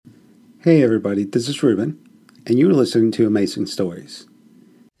Hey everybody, this is Ruben, and you're listening to Amazing Stories.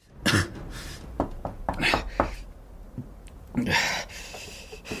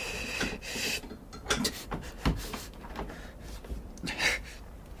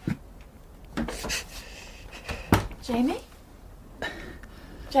 Jamie?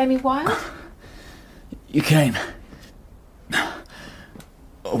 Jamie Wilde? You came.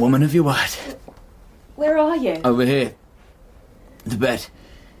 A woman of your word. Where are you? Over here. The bed.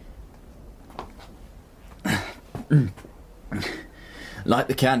 Light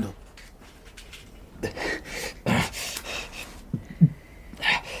the candle.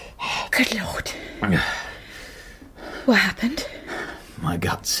 Good Lord. What happened? My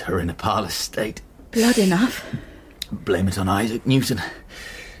guts are in a parlous state. Blood enough? Blame it on Isaac Newton.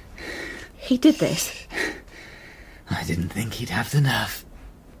 He did this? I didn't think he'd have the nerve.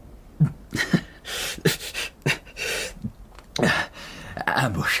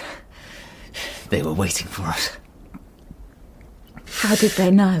 Ambush. They were waiting for us. How did they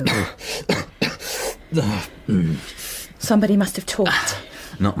know? Somebody must have talked.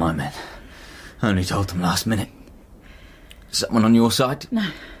 Not my men. Only told them last minute. Someone on your side? No,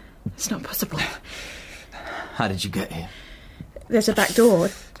 it's not possible. How did you get here? There's a back door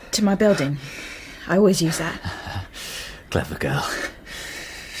to my building. I always use that. Clever girl.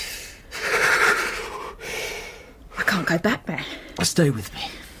 I can't go back there. Stay with me.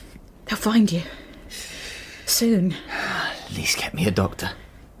 They'll find you. Soon. At least get me a doctor.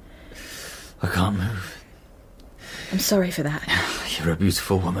 I can't move. I'm sorry for that. You're a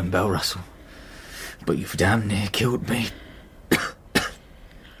beautiful woman, Belle Russell. But you've damn near killed me.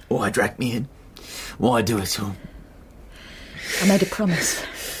 Why drag me in? Why do it all? I made a promise.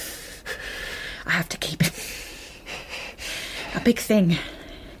 I have to keep it. A big thing.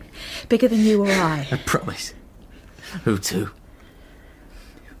 Bigger than you or I. A promise? Who to?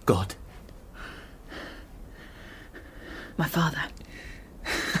 God. My father.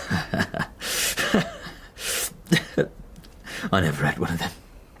 I never had one of them.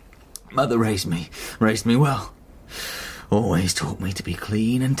 Mother raised me well. Always taught me to be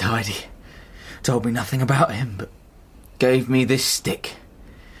clean and tidy. Told me nothing about him, but gave me this stick.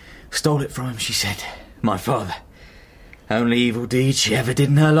 Stole it from him, she said. My father. Only evil deed she ever did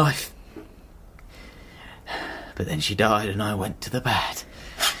in her life. But then she died and I went to the bad.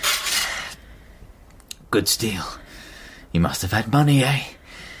 Good steal. You must have had money, eh?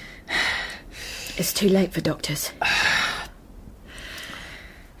 It's too late for doctors.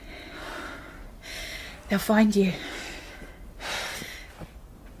 They'll find you.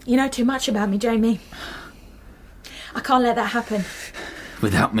 You know too much about me, Jamie. I can't let that happen.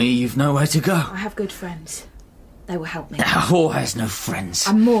 Without me, you've nowhere to go. I have good friends. They will help me. A whore has no friends.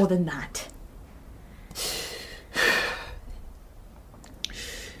 I'm more than that.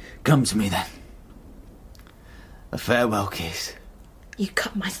 Come to me, then. A farewell kiss. You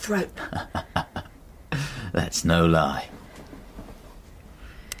cut my throat. That's no lie.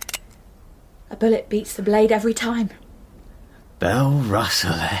 A bullet beats the blade every time. Belle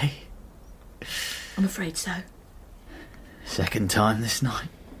Russell, eh? I'm afraid so. Second time this night.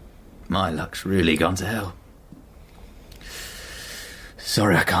 My luck's really gone to hell.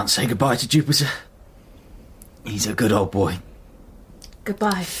 Sorry I can't say goodbye to Jupiter. He's a good old boy.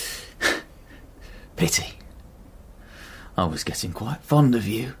 Goodbye. Pity. I was getting quite fond of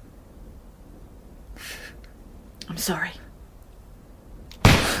you. I'm sorry.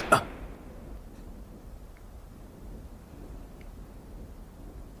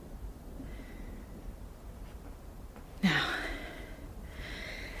 Now,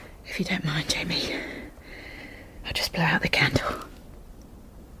 if you don't mind, Jamie, I'll just blow out the candle.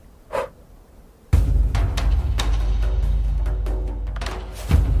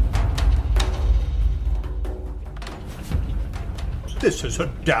 This is a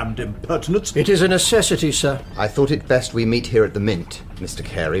damned impertinence. It is a necessity, sir. I thought it best we meet here at the Mint, Mr.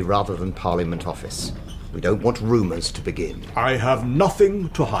 Carey, rather than Parliament Office. We don't want rumours to begin. I have nothing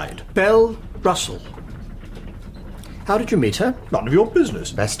to hide. Belle Russell. How did you meet her? None of your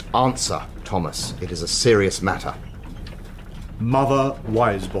business. Best answer, Thomas. It is a serious matter. Mother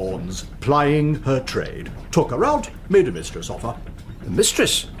Wiseborn's plying her trade. Took her out, made a mistress of her. The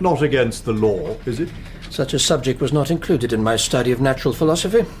mistress? Not against the law, is it? Such a subject was not included in my study of natural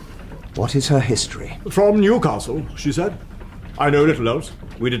philosophy. What is her history? From Newcastle, she said. I know little else.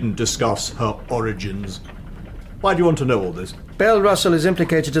 We didn't discuss her origins. Why do you want to know all this? Belle Russell is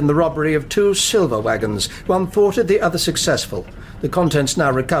implicated in the robbery of 2 silver wagons, one thwarted, the other successful. The contents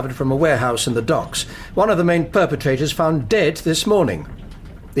now recovered from a warehouse in the docks. One of the main perpetrators found dead this morning.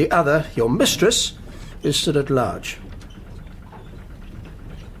 The other, your mistress, is still at large.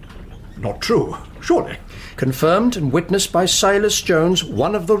 not true, surely. Confirmed and witnessed by Silas Jones,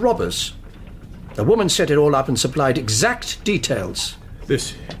 one of the robbers. The woman set it all up and supplied exact details.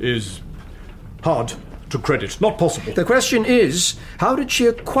 This is hard to credit. Not possible. The question is, how did she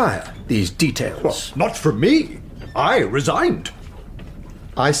acquire these details? Well, not from me. I resigned.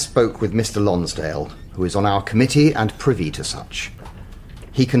 I spoke with Mr. Lonsdale, who is on our committee and privy to such.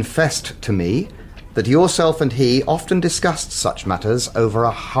 He confessed to me that yourself and he often discussed such matters over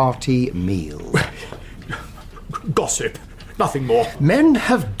a hearty meal. Gossip. Nothing more. Men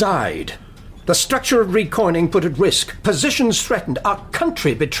have died. The structure of recoining put at risk. Positions threatened. Our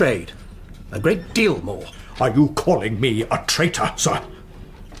country betrayed. A great deal more. Are you calling me a traitor, sir?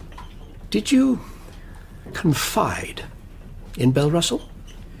 Did you confide in Belle Russell?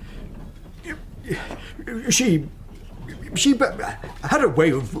 She had a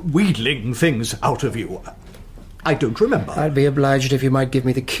way of wheedling things out of you. I don't remember. I'd be obliged if you might give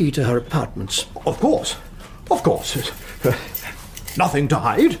me the key to her apartments. Of course. Of course. Nothing to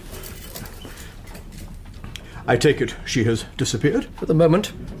hide. I take it she has disappeared? For the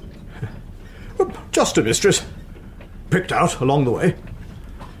moment. Just a mistress. Picked out along the way.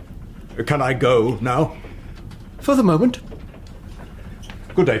 Can I go now? For the moment.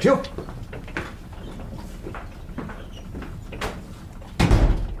 Good day to you.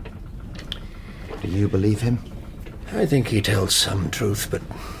 Do you believe him? I think he tells some truth, but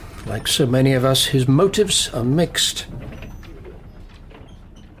like so many of us, his motives are mixed.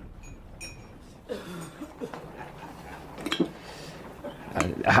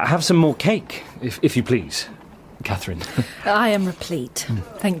 Have some more cake, if you please, Catherine. I am replete.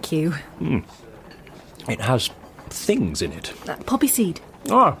 Thank you. It has things in it. Poppy seed.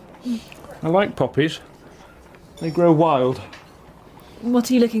 Ah, I like poppies. They grow wild. What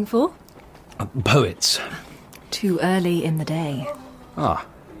are you looking for? Poets. Too early in the day. Ah.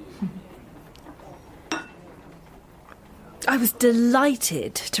 I was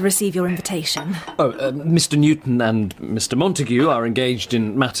delighted to receive your invitation. Oh, Mr. Newton and Mr. Montague are engaged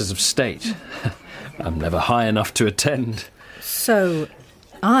in matters of state. I'm never high enough to attend. So,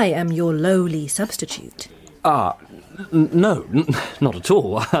 I am your lowly substitute. No, not at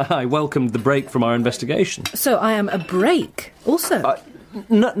all. I welcomed the break from our investigation. So I am a break, also.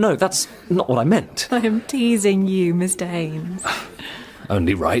 No, that's not what I meant. I am teasing you, Mr. Haynes.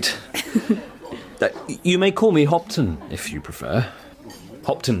 Only right. You may call me Hopton, if you prefer.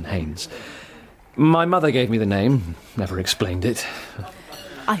 Hopton Haynes. My mother gave me the name, never explained it.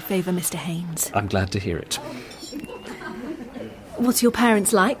 I favour Mr. Haynes. I'm glad to hear it. What's your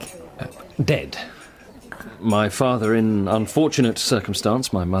parents like? Dead. My father in unfortunate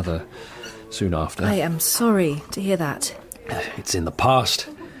circumstance, my mother soon after. I am sorry to hear that. It's in the past.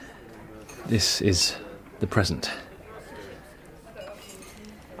 This is the present.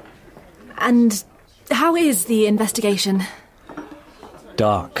 And how is the investigation?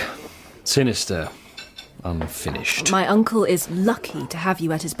 Dark, sinister, unfinished. My uncle is lucky to have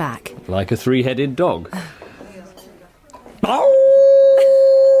you at his back. Like a three-headed dog.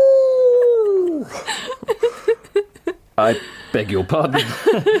 I beg your pardon.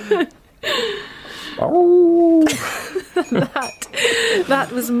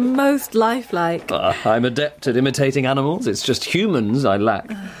 That was most lifelike. I'm adept at imitating animals. It's just humans I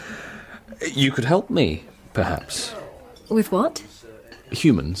lack. You could help me, perhaps. With what?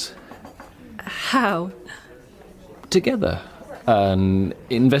 Humans. How? Together. An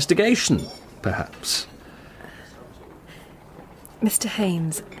investigation, perhaps. Mr.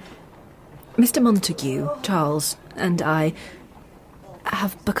 Haynes, Mr. Montague, Charles, and I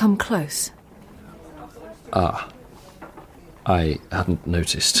have become close. I hadn't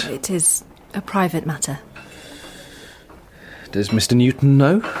noticed. It is a private matter. Does Mr. Newton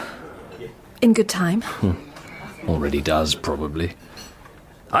know? In good time. Already does, probably.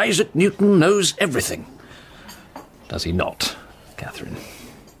 Isaac Newton knows everything. Does he not, Catherine?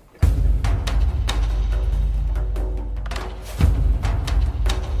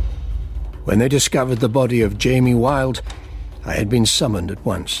 When they discovered the body of Jamie Wilde, I had been summoned at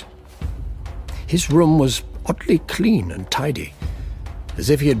once. His room was oddly clean and tidy, as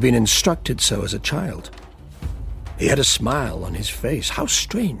if he had been instructed so as a child. He had a smile on his face. How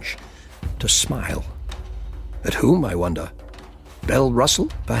strange to smile. At whom, I wonder? Belle Russell,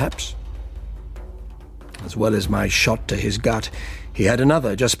 perhaps? As well as my shot to his gut, he had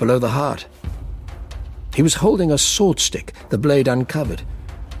another just below the heart. He was holding a sword stick, the blade uncovered.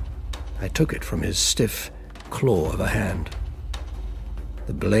 I took it from his stiff claw of a hand.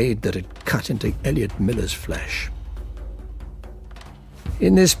 The blade that had cut into Elliot Miller's flesh.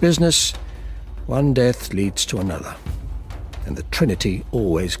 In this business, one death leads to another. and the Trinity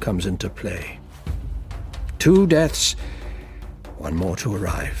always comes into play. 2 deaths, 1 more to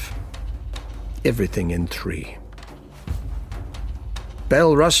arrive. Everything in 3.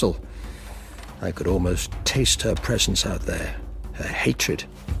 Belle Russell. I could almost taste her presence out there, her hatred.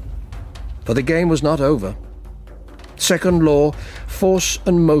 For the game was not over. Second law, force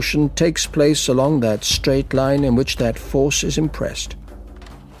and motion takes place along that straight line in which that force is impressed.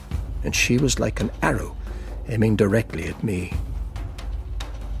 And she was like an arrow aiming directly at me.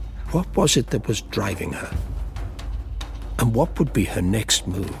 What was it that was driving her? And what would be her next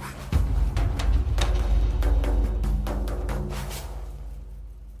move?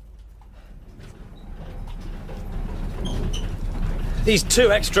 These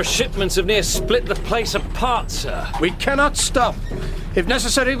 2 extra shipments have near split the place apart, sir. We cannot stop. If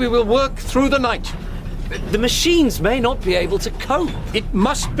necessary, we will work through the night. The machines may not be able to cope. It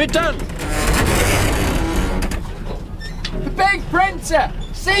must be done. The big printer!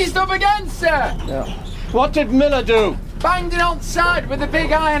 Seized up again, sir! What did Miller do? Banged it on side with a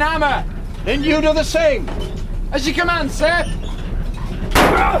big iron hammer! And you do the same. As you command, sir!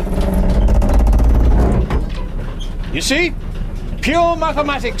 You see? Pure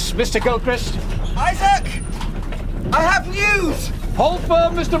mathematics, Mr. Gilchrist. Isaac! I have news! Hold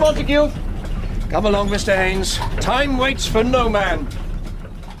firm, Mr. Montague. Come along, Mr. Haynes. Time waits for no man.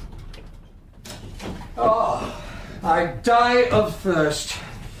 Oh, I die of thirst.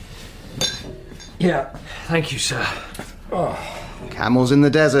 Yeah, thank you, sir. Camels in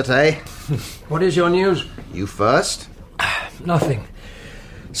the desert, eh? What is your news? You first? Nothing.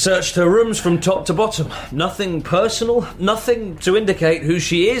 Searched her rooms from top to bottom. Nothing personal, nothing to indicate who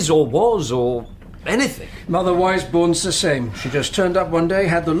she is or was or anything. Mother Wisebourne's the same. She just turned up one day,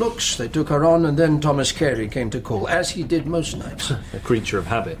 had the looks, they took her on, and then Thomas Carey came to call, as he did most nights. A creature of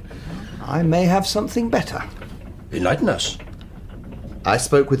habit. I may have something better. Enlighten us. I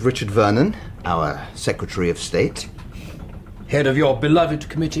spoke with Richard Vernon, our Secretary of State. Head of your beloved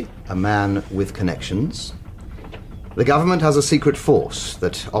committee. A man with connections. The government has a secret force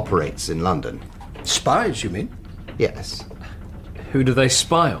that operates in London. Spies, you mean? Yes. Who do they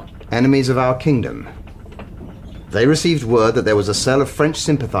spy on? Enemies of our kingdom. They received word that there was a cell of French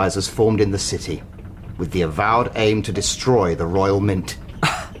sympathizers formed in the city, with the avowed aim to destroy the Royal Mint.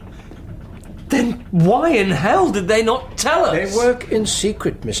 Then why in hell did they not tell us? They work in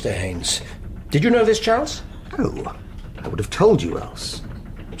secret, Mr. Haynes. Did you know this, Charles? Oh, I would have told you else.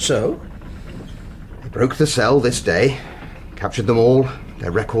 So? They broke the cell this day, captured them all,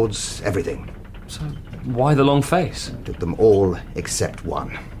 their records, everything. So why the long face? Took them all except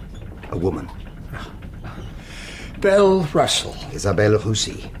one. A woman. Belle Russell. Isabelle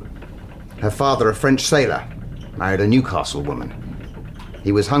Roussy. Her father, a French sailor, married a Newcastle woman.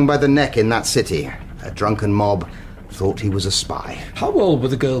 He was hung by the neck in that city. A drunken mob thought he was a spy. How old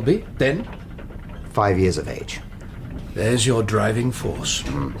would the girl be, then? 5 years of age. There's your driving force.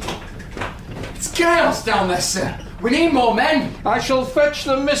 It's chaos down there, sir! We need more men! I shall fetch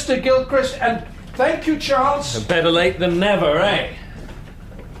them, Mr. Gilchrist, and thank you, Charles. Better late than never, eh?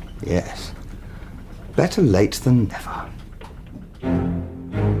 Yes. Better late than never.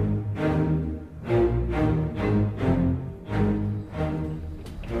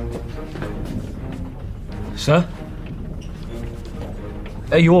 Sir?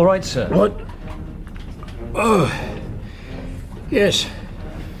 Are you all right, sir? What? Oh, yes.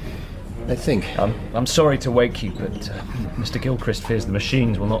 I think. I'm sorry to wake you, but Mr. Gilchrist fears the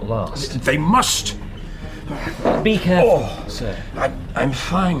machines will not last. They must. Be careful, sir. I'm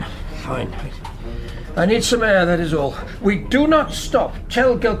fine. Fine. I need some air, that is all. We do not stop.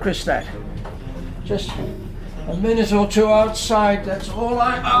 Tell Gilchrist that. Just a minute or two outside, that's all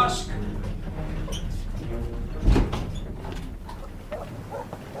I ask.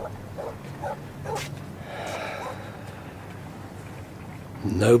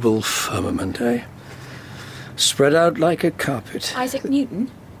 Noble firmament, eh? Spread out like a carpet. Isaac Newton?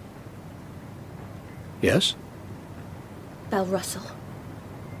 Yes? Belle Russell.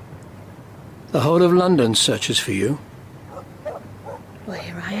 The whole of London searches for you. Well,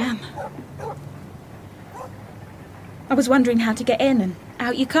 here I am. I was wondering how to get in, and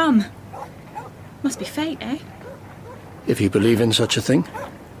out you come. Must be fate, eh? If you believe in such a thing.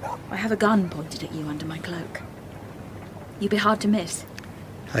 I have a gun pointed at you under my cloak. You'd be hard to miss.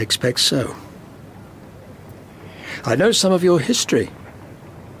 I expect so. I know some of your history,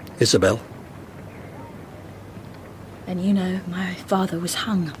 Isabel. And you know, my father was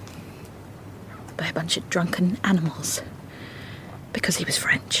hung by a bunch of drunken animals because he was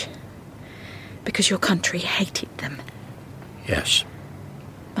French. Because your country hated them. Yes.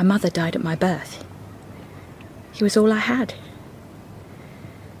 My mother died at my birth. He was all I had.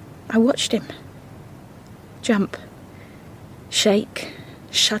 I watched him jump, shake,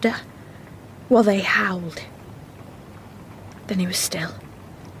 shudder, while they howled. Then he was still.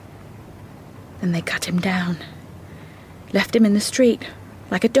 Then they cut him down, left him in the street,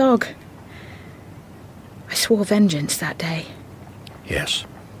 like a dog. I swore vengeance that day. Yes.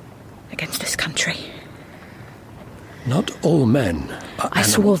 Against this country. Not all men are I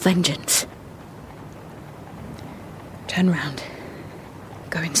swore vengeance. Turn round.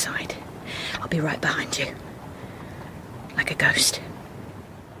 Go inside. I'll be right behind you. Like a ghost.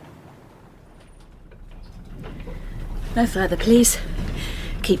 No further, please.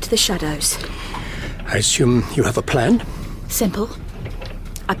 Keep to the shadows. I assume you have a plan? Simple.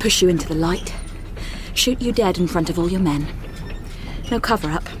 I push you into the light. Shoot you dead in front of all your men. No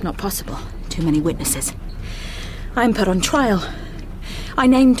cover-up, not possible. Too many witnesses. I'm put on trial. I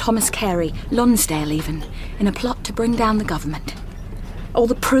named Thomas Carey, Lonsdale even, in a plot to bring down the government. All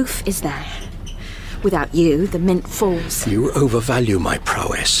the proof is there. Without you, the mint falls. You overvalue my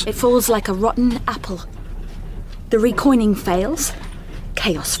prowess. It falls like a rotten apple. The recoining fails.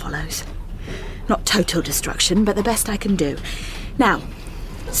 Chaos follows. Not total destruction, but the best I can do. Now,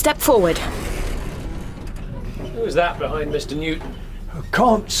 step forward. Who is that behind Mr. Newton?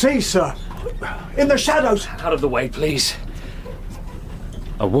 Can't see, sir. In the shadows. Out of the way, please.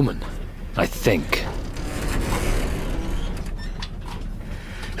 A woman, I think.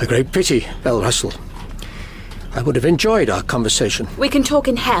 A great pity, Bell Russell. I would have enjoyed our conversation. We can talk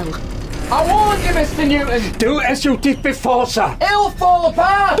in hell. I warned you, Mr. Newton. Do as you did before, sir. It'll fall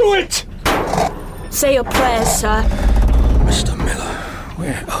apart. Do it! Say your prayers, sir. Mr. Miller,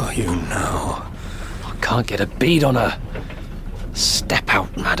 where are you now? I can't get a bead on her. Step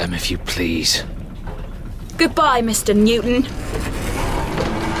out, madam, if you please. Goodbye, Mr. Newton.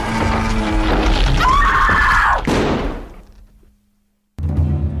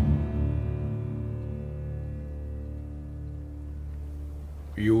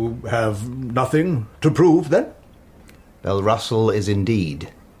 You have nothing to prove, then? Bell Russell is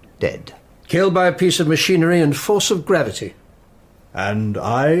indeed dead. Killed by a piece of machinery and force of gravity. And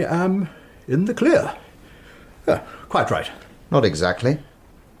I am in the clear. Quite right. Not exactly.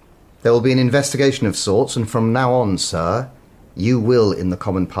 There will be an investigation of sorts, and from now on, sir, you will, in the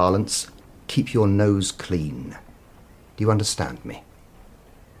common parlance, keep your nose clean. Do you understand me?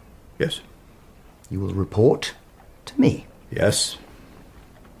 Yes. You will report to me. Yes.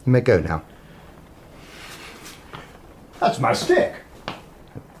 You may go now. That's my stick.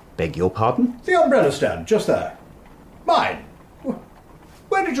 Beg your pardon? The umbrella stand, just there. Mine.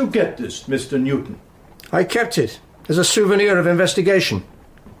 Where did you get this, Mr. Newton? I kept it as a souvenir of investigation.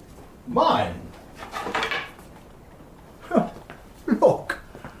 Mine? Look.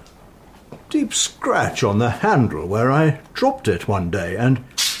 Deep scratch on the handle where I dropped it one day, and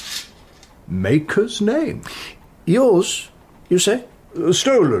maker's name. Yours, you say?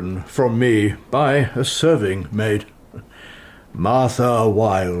 Stolen from me by a serving maid. Martha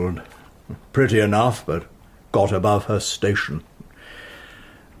Wilde. Pretty enough, but got above her station.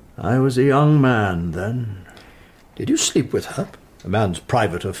 I was a young man then. Did you sleep with her? A man's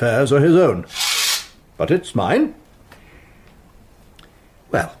private affairs are his own. But it's mine.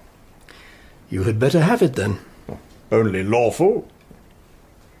 Well, you had better have it then. Only lawful.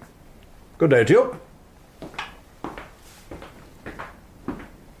 Good day to you.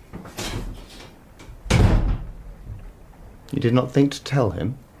 You did not think to tell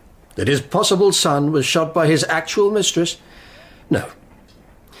him? That his possible son was shot by his actual mistress? No.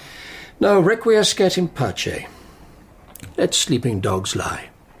 No, requiescat in pace. Let sleeping dogs lie.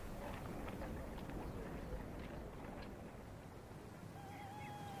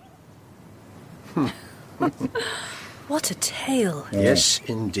 What a tale. Yes,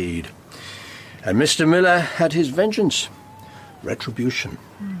 indeed. And Mr. Miller had his vengeance. Retribution.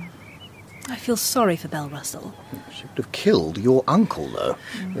 I feel sorry for Bell Russell. She would have killed your uncle, though.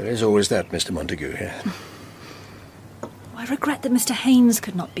 There is always that, Mr. Montague, here. I regret that Mr. Haynes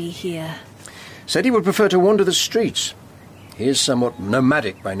could not be here. Said he would prefer to wander the streets. He is somewhat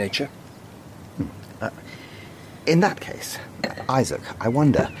nomadic by nature. In that case, Isaac, I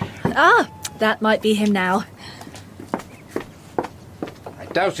wonder... Ah, that might be him now. I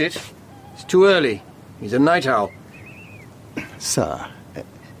doubt it. It's too early. He's a night owl. Sir,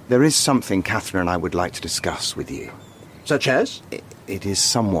 there is something Catherine and I would like to discuss with you. Such as? It is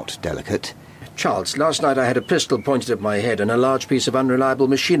somewhat delicate. Charles, last night I had a pistol pointed at my head and a large piece of unreliable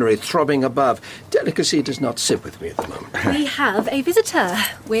machinery throbbing above. Delicacy does not sit with me at the moment. We have a visitor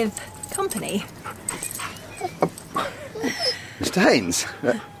with company. Mr. Haynes,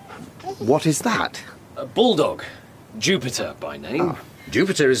 what is that? A bulldog. Jupiter by name.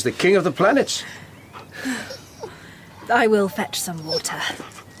 Jupiter is the king of the planets. I will fetch some water.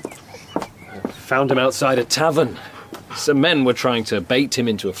 Found him outside a tavern. Some men were trying to bait him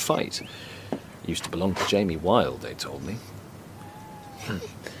into a fight. Used to belong to Jamie Wilde, they told me.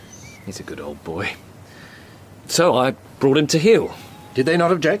 He's a good old boy. So I brought him to heel. Did they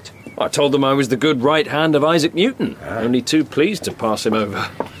not object? I told them I was the good right hand of Isaac Newton. Only too pleased to pass him over.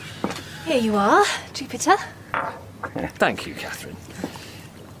 Here you are, Jupiter. Thank you, Catherine.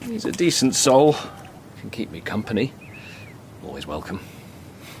 He's a decent soul. Can keep me company. Always welcome.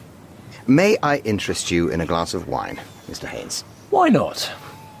 May I interest you in a glass of wine, Mr. Haynes? Why not?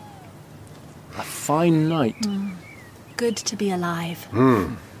 A fine night. Good to be alive.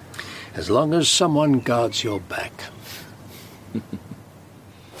 As long as someone guards your back.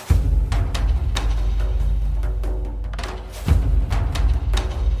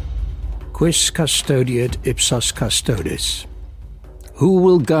 Quis custodiet ipsos custodes? Who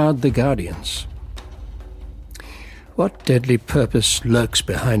will guard the guardians? What deadly purpose lurks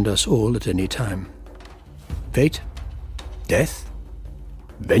behind us all at any time? Fate? Death?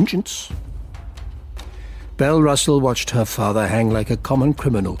 Vengeance? Belle Russell watched her father hang like a common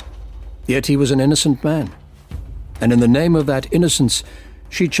criminal, yet he was an innocent man. And in the name of that innocence,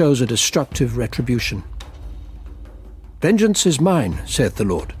 she chose a destructive retribution. Vengeance is mine, saith the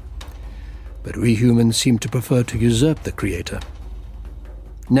Lord. But we humans seem to prefer to usurp the Creator.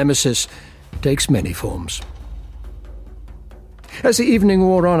 Nemesis takes many forms. As the evening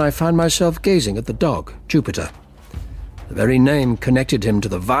wore on, I found myself gazing at the dog, Jupiter. The very name connected him to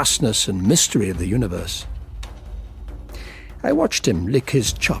the vastness and mystery of the universe. I watched him lick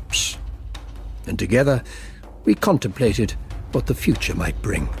his chops, and together we contemplated what the future might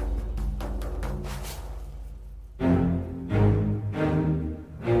bring.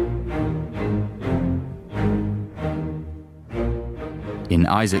 In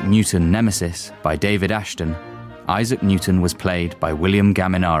Isaac Newton Nemesis by David Ashton, Isaac Newton was played by William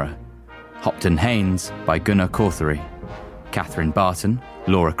Gaminara, Hopton Haynes by Gunnar Corthery, Catherine Barton,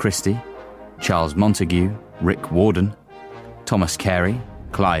 Laura Christie, Charles Montague, Rick Warden, Thomas Carey,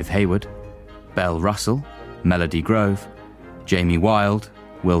 Clive Hayward, Belle Russell, Melody Grove, Jamie Wilde,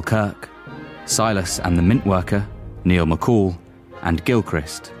 Will Kirk, Silas and the Mintworker, Neil McCall, and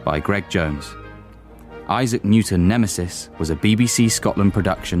Gilchrist by Greg Jones. Isaac Newton Nemesis was a BBC Scotland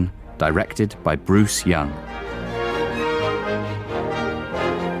production directed by Bruce Young.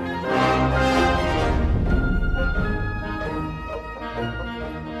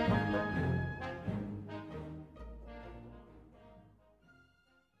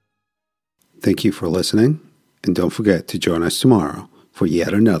 Thank you for listening, and don't forget to join us tomorrow for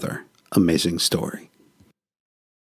yet another amazing story.